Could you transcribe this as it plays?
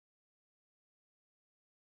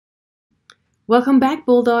Welcome back,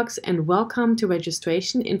 Bulldogs, and welcome to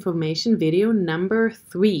registration information video number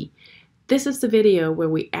 3. This is the video where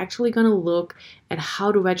we're actually going to look at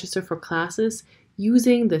how to register for classes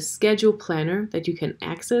using the schedule planner that you can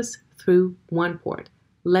access through OnePort.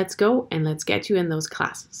 Let's go and let's get you in those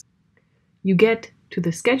classes. You get to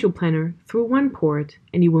the schedule planner through OnePort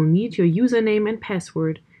and you will need your username and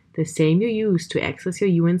password, the same you use to access your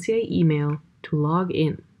UNCA email, to log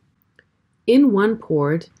in. In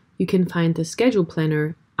OnePort, you can find the schedule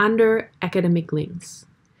planner under academic links.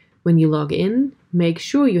 When you log in, make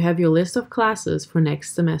sure you have your list of classes for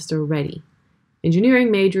next semester ready.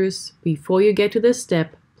 Engineering majors, before you get to this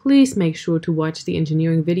step, please make sure to watch the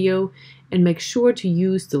engineering video and make sure to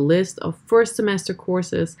use the list of first semester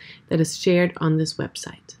courses that is shared on this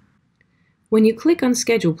website. When you click on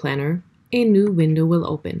Schedule Planner, a new window will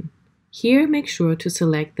open. Here, make sure to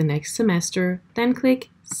select the next semester, then click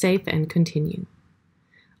Save and Continue.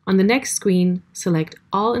 On the next screen, select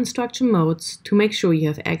all instruction modes to make sure you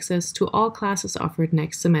have access to all classes offered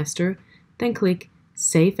next semester, then click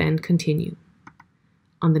Save and Continue.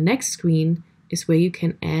 On the next screen is where you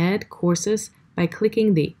can add courses by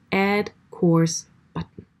clicking the Add Course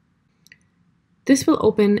button. This will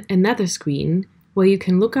open another screen where you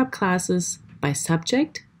can look up classes by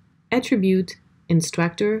subject, attribute,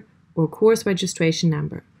 instructor, or course registration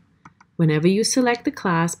number. Whenever you select the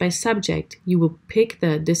class by subject, you will pick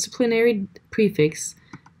the disciplinary prefix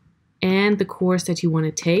and the course that you want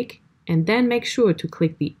to take, and then make sure to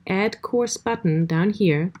click the Add Course button down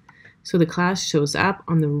here so the class shows up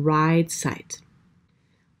on the right side.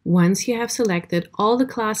 Once you have selected all the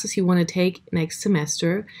classes you want to take next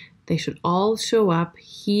semester, they should all show up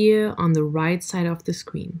here on the right side of the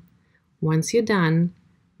screen. Once you're done,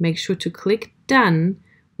 make sure to click Done,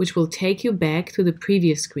 which will take you back to the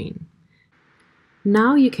previous screen.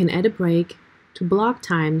 Now you can add a break to block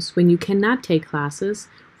times when you cannot take classes,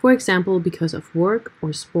 for example because of work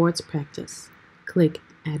or sports practice. Click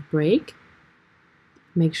Add Break.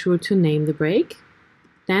 Make sure to name the break.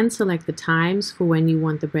 Then select the times for when you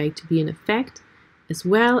want the break to be in effect, as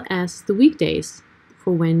well as the weekdays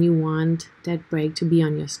for when you want that break to be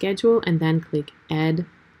on your schedule, and then click Add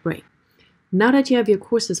Break. Now that you have your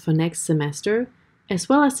courses for next semester, as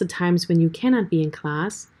well as the times when you cannot be in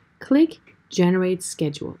class, click Generate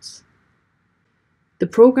Schedules. The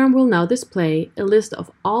program will now display a list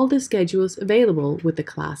of all the schedules available with the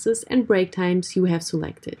classes and break times you have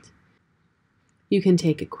selected. You can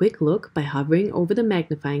take a quick look by hovering over the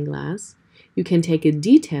magnifying glass. You can take a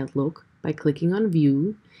detailed look by clicking on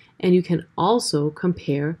View, and you can also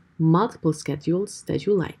compare multiple schedules that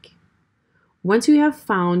you like. Once you have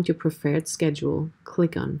found your preferred schedule,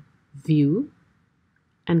 click on View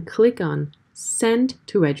and click on Send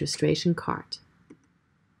to Registration Card.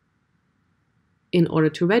 In order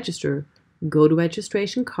to register, go to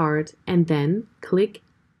Registration Card and then click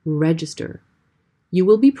Register. You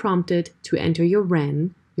will be prompted to enter your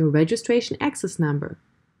RAN, your registration access number.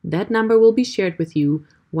 That number will be shared with you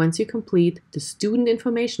once you complete the student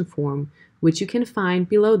information form, which you can find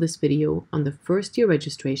below this video on the first year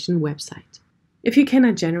registration website. If you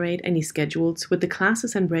cannot generate any schedules with the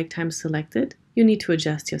classes and break times selected, you need to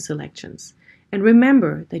adjust your selections. And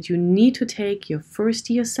remember that you need to take your first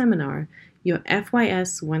year seminar, your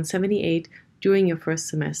FYS 178, during your first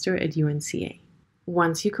semester at UNCA.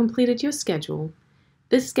 Once you completed your schedule,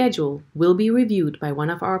 this schedule will be reviewed by one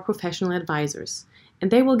of our professional advisors, and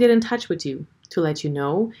they will get in touch with you to let you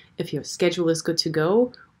know if your schedule is good to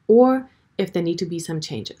go or if there need to be some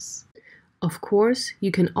changes. Of course, you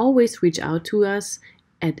can always reach out to us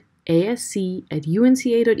at asc@unca.edu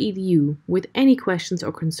with any questions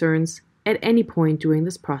or concerns at any point during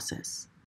this process.